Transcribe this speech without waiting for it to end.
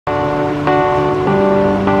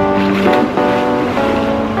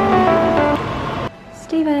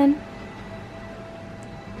leaving.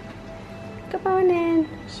 Good morning.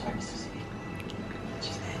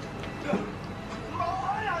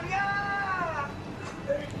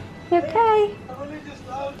 You okay?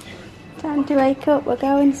 Time to wake up, we're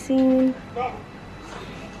going soon.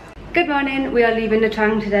 Good morning, we are leaving Nha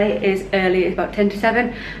Trang today. It is early, it's about 10 to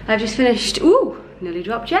 7. I've just finished, ooh, nearly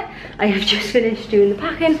dropped yet. I have just finished doing the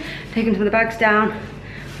packing, taking some of the bags down.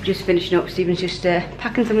 Just finishing up, Stephen's just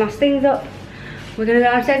packing some last things up. We're gonna go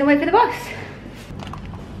downstairs and wait for the bus.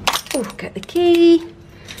 Oh, get the key.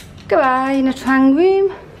 Goodbye, Nha Trang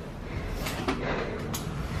room.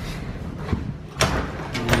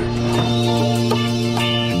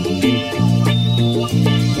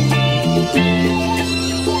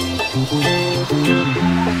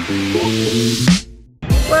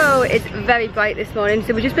 Whoa, it's very bright this morning,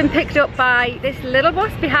 so we've just been picked up by this little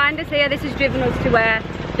bus behind us here. This has driven us to where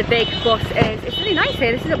the big bus is. It's really nice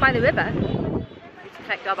here, this is up by the river. Let's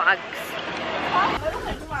collect our bags.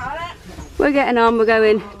 We're getting on, we're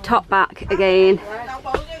going top back again.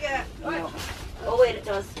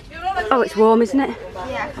 Oh, it's warm, isn't it?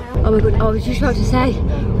 Yeah. Oh my god, I was just about to say,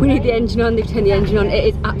 we need the engine on, they've turned the engine on. It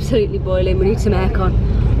is absolutely boiling, we need some aircon.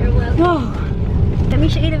 Whoa, let me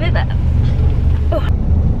show you the river. Oh,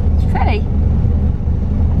 it's pretty.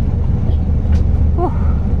 Oh,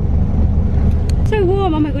 so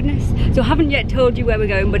warm, oh my goodness. So I haven't yet told you where we're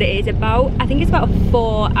going, but it is about, I think it's about a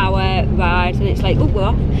 4-hour ride, and it's like, oh, we're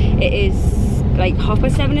off. It is like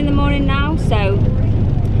 7:30 in the morning now, so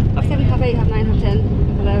 7:30, 8:30, 9:30,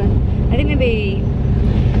 10:30, 11.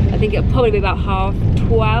 I think it'll probably be about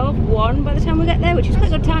 12:30, 1 by the time we get there, which is quite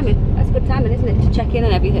good timing. That's good timing, isn't it, to check in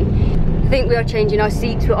and everything. I think we are changing our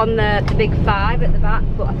seats. We're on the big 5 at the back,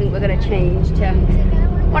 but I think we're going to change to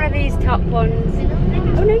one of these top ones.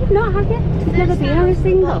 Oh no, you've not, have you? You've never been on a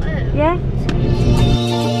single? Yeah?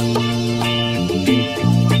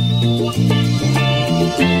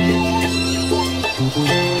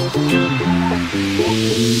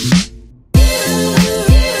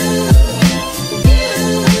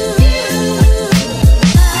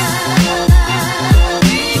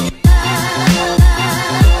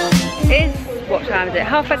 What time is it?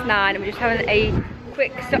 9:30, and we're just having a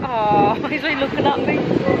quick stop. Oh, he's really looking at me.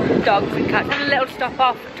 Dogs and cats. Have a little stop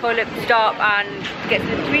off, toilet stop, and get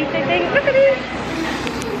some treats, I think. Look at him.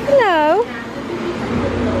 Hello.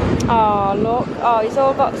 Oh, look. Oh, he's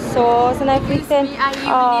all got sores and everything. Are you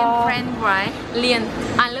Lian friend, right? Lian,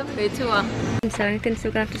 I love her too. So anything,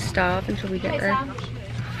 still gonna have to starve until we get there.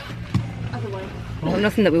 Well,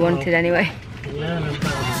 nothing that we wanted anyway.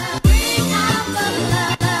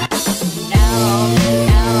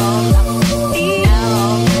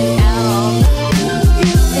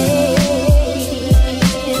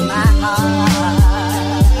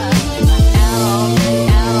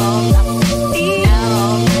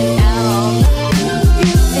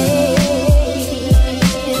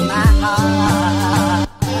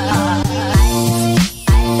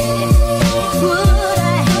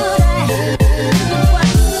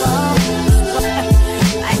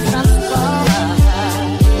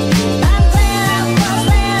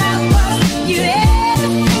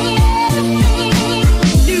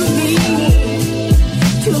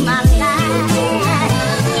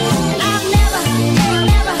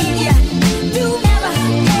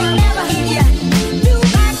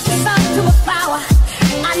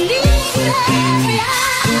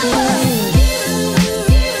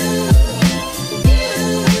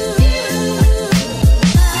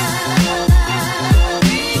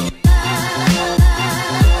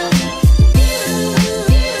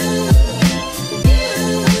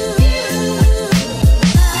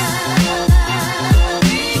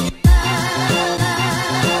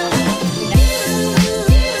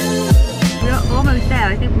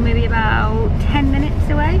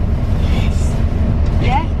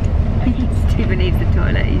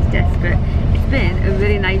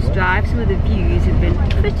 Drive. Some of the views have been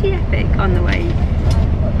pretty epic on the way.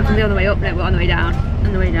 On the way up, no, we're on the way down.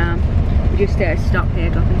 On the way down, we just stopped here,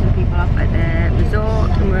 dropping some people off at the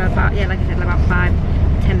resort, and we're about, yeah, like I said, about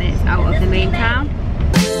 5-10 minutes out of the main town.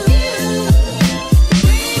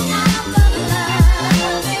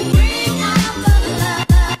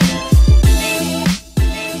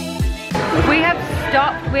 We have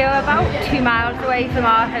stopped. We are about 2 miles away away from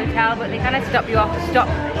our hotel, but they kind of stop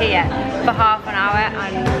here for half an hour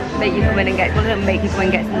and make you come in and get, well, they don't make you come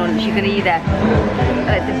and get some lunch. You can either,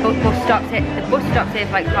 the bus stops here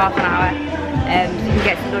for like half an hour, so you can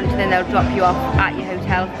get some lunch and then they'll drop you off at your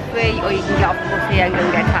hotel for free, or you can get off the bus here and go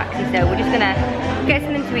and get a taxi. So we're just gonna get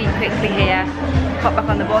something to eat quickly here, hop back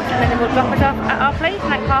on the bus, and then they'll drop us off at our place in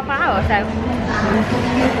like half an hour or so.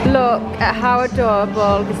 Look at how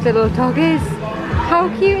adorable this little dog is. How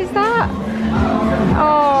cute is that?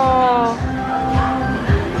 Oh,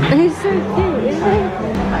 he's so cute, isn't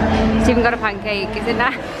he? He's even got a pancake, isn't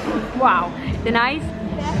that? Wow, they're nice.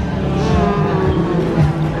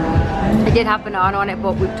 I did have banana on it,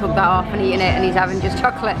 but we took that off and eaten it, and he's having just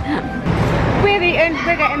chocolate. We've eaten,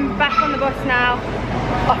 we're getting back on the bus now,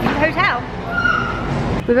 off to the hotel.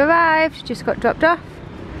 We've arrived, just got dropped off.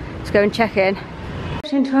 Let's go and check in.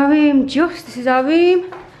 Into our room, this is our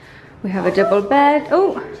room. We have a double bed.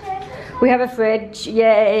 Oh, we have a fridge,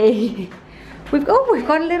 yay. We've got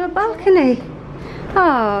a little balcony.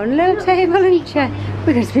 Oh, a little table and chair.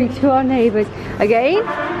 We're going to speak to our neighbours. Again,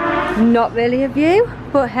 not really a view,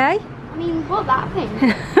 but hey. I mean, what that thing?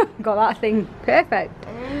 Got that thing, perfect.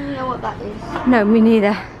 I don't even know what that is. No, me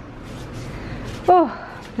neither. Oh,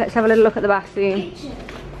 let's have a little look at the bathroom.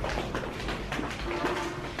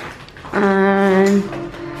 And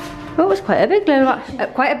oh, it was quite a big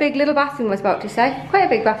little bathroom. I was about to say, quite a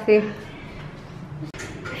big bathroom.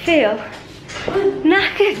 I feel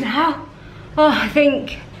knackered now. Oh, I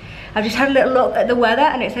think I've just had a little look at the weather,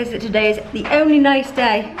 and it says that today is the only nice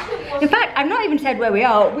day. In fact, I've not even said where we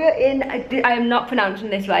are. We're in, I am not pronouncing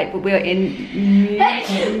this right, but we're in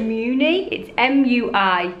Mui Ne. It's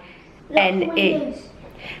M-U-I-N-E.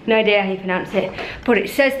 No idea how you pronounce it. But it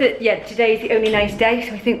says that, yeah, today is the only nice day,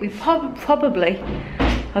 so I think we probably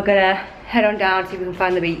are gonna head on down, see if we can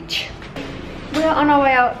find the beach. We're on our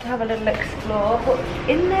way out to have a little explore, but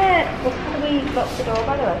in there, what have we lock the door,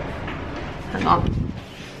 by the way? Hang on.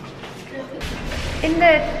 In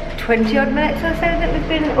the 20 odd minutes or so that we've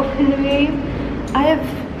been up in the room, I have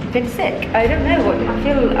been sick. I don't know what, I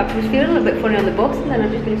was feeling a little bit funny on the bus, and then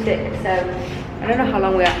I've just been sick, so I don't know how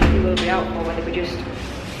long we actually will be out for, whether we just,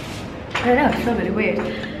 I don't know, it's not really weird.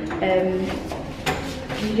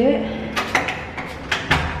 Can you do it?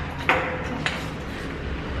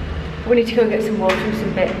 We need to go and get some water and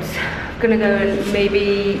some bits. I'm gonna go and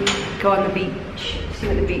maybe go on the beach, see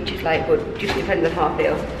what the beach is like, but just depends on how I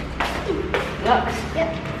feel. Looks.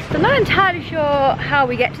 Yep. So I'm not entirely sure how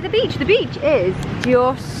we get to the beach. The beach is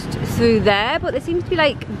just through there, but there seems to be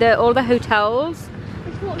like all the hotels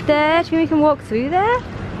there. Do you think we can walk through there?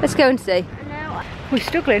 Let's go and see. We're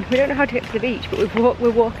struggling. We don't know how to get to the beach, but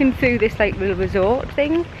we're walking through this like little resort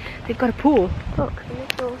thing. They've got a pool. Look.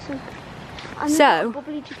 That's awesome. So,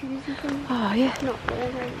 bubbly jacuzzi thing. Oh yeah. Not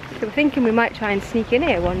there, So we're thinking we might try and sneak in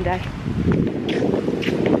here one day.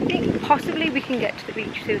 I think possibly we can get to the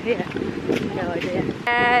beach through here. No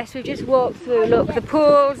idea. So we've just walked through. Look, the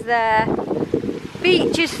pool's there.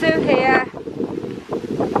 Beach is through here.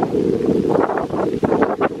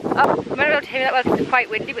 Oh, I'm not able to hear that well because it's quite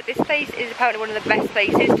windy, but this place is apparently one of the best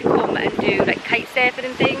places to come and do like kite surfing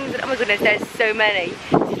and things. And oh my goodness, there's so many.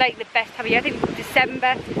 It's like the best time of year. I think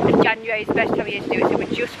December and January is the best time of year to do it, so we're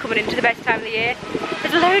just coming into the best time of the year.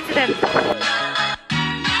 There's loads of them.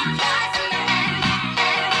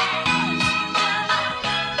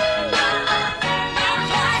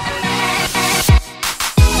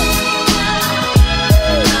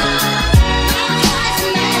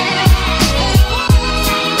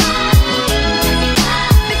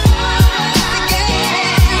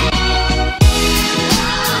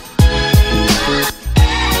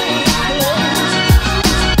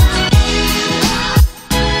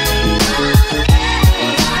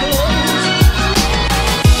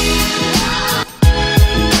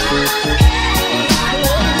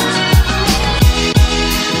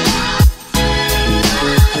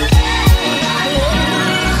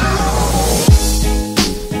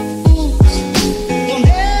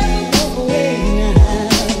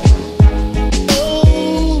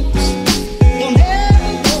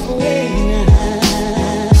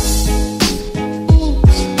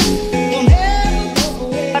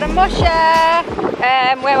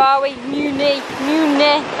 Where are we? Mui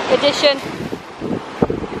Ne edition.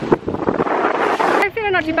 I'm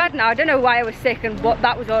feeling not too bad now. I don't know why I was sick and what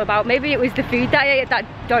that was all about. Maybe it was the food that I ate at that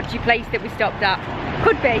dodgy place that we stopped at.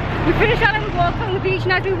 Could be. We finished our little walk on the beach,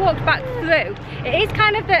 and as we walked back through, it is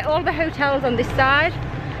kind of that all the hotels on this side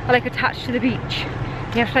are like attached to the beach.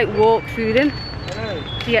 You have to like walk through them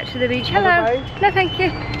to get to the beach. Hello. No, thank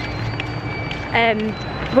you.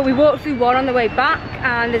 But we walked through one on the way back,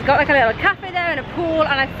 and there's got like a little cafe there and a pool,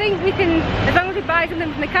 and I think we can, as long as we buy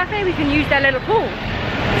something from the cafe, we can use their little pool.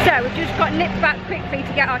 So we've just got nipped back quickly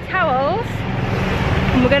to get our towels,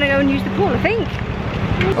 and we're gonna go and use the pool, I think.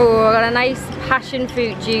 Oh, I've got a nice passion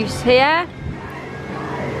fruit juice here.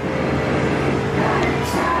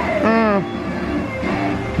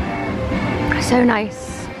 So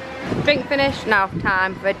nice. Drink finished, now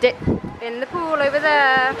time for a dip in the pool over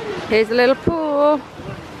there. Here's a little pool.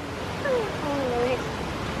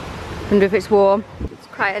 Wonder if it's warm. It's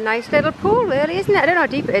quite a nice little pool really, isn't it? I don't know how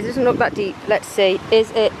deep it is, it doesn't look that deep. Let's see,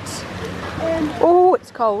 is it... oh,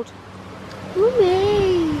 it's cold.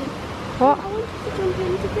 Mummy! What? I want us to jump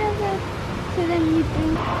in together. So then you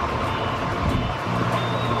bring...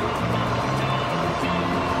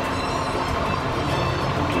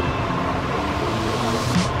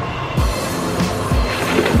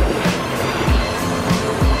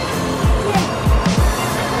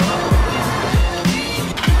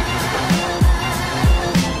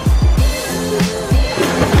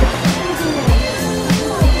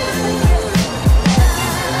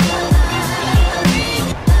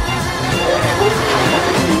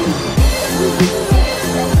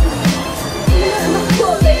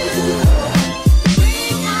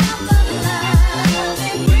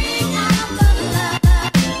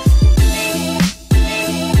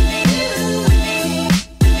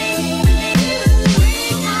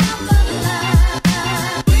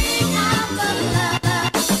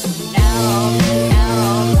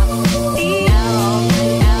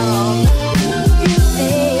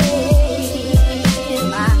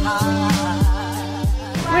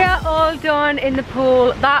 in the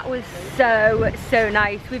pool. That was so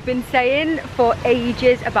nice. We've been saying for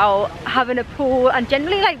ages about having a pool, and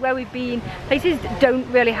generally like where we've been, places don't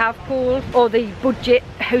really have pools, or the budget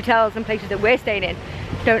hotels and places that we're staying in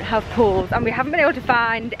don't have pools, and we haven't been able to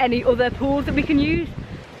find any other pools that we can use.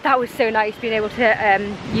 That was so nice being able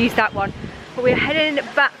to use that one. But we're heading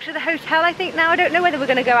back to the hotel I think now. I don't know whether we're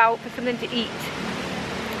going to go out for something to eat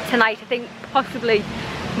tonight. I think possibly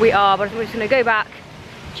we are, but we're just going to go back,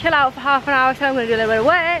 chill out for half an hour, so I'm going to do a little bit of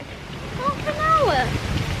work. Half an hour?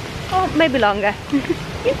 Oh, maybe longer. You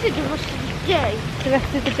said the rest of the day. The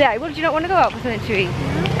rest of the day? Well, do you not want to go out for something to eat?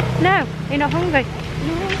 No, you're not hungry?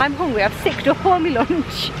 No. I'm hungry, I've sicked up all my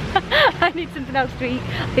lunch. I need something else to eat.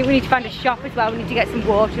 I think we need to find a shop as well. We need to get some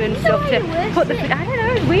water and stuff to put the food. I don't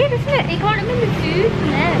know, it's weird, isn't it? You can't remember the food from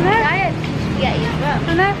there. No. I had some spaghetti as well.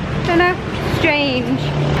 I know. Strange.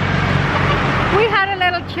 We had a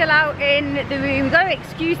little chill out in the room. We've got to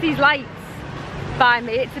excuse these lights by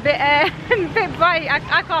me. It's a bit, bit bright.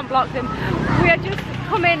 I can't block them. We are just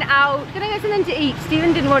coming out. Gonna get something to eat.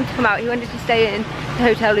 Stephen didn't want to come out. He wanted to stay in the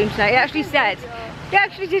hotel room tonight. He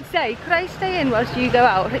actually did say, could I stay in whilst you go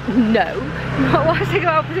out? I was like, no. Not whilst I go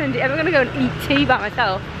out for something. I'm gonna go and eat tea by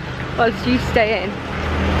myself whilst you stay in.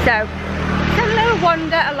 So, just have a little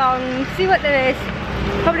wander along, see what there is.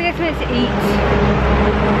 Probably get something to eat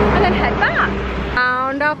and then head back.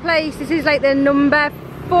 Found our place. This is like the number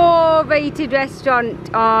 4 rated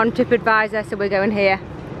restaurant on TripAdvisor, so we're going here.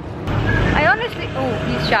 I honestly, oh,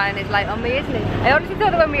 he's shining his light on me, isn't he? I honestly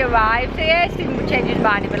thought that when we arrived here, Stephen would change his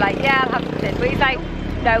mind and be like, yeah, I'll have something. But he's like,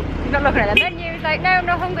 no, he's not looking at the menu. He's like, no, I'm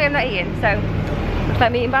not hungry, I'm not eating. So, looks like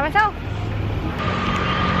I'm eating by myself.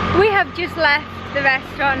 We have just left the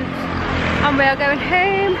restaurant and we are going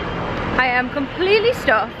home. I am completely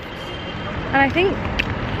stuffed, and I think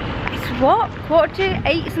it's what,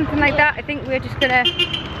 7:45, something like that. I think we're just gonna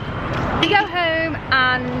go home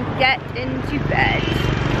and get into bed,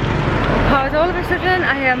 because all of a sudden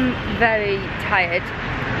I am very tired.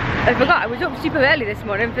 I forgot I was up super early this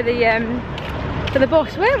morning for the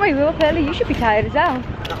bus, weren't we? We were up early. You should be tired as well.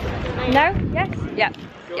 No? Yes? Yeah,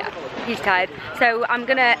 he's tired. So I'm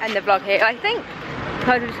gonna end the vlog here, I think,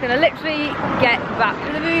 because we're just gonna literally get back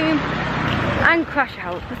to the room and crash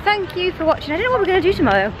out. But thank you for watching. I don't know what we're gonna do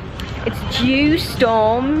tomorrow. It's due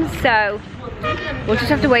storms, so we'll just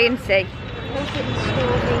have to wait and see.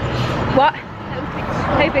 What?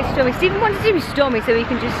 Hope it's stormy. Stephen wanted to be stormy so he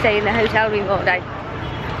can just stay in the hotel room all day.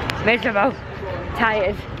 Miserable.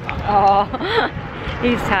 Tired. Oh,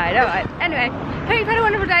 he's tired. Alright. Anyway, hope you've had a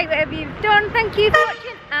wonderful day, whatever you've done. Thank you for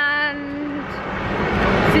watching, and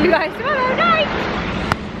see you guys tomorrow.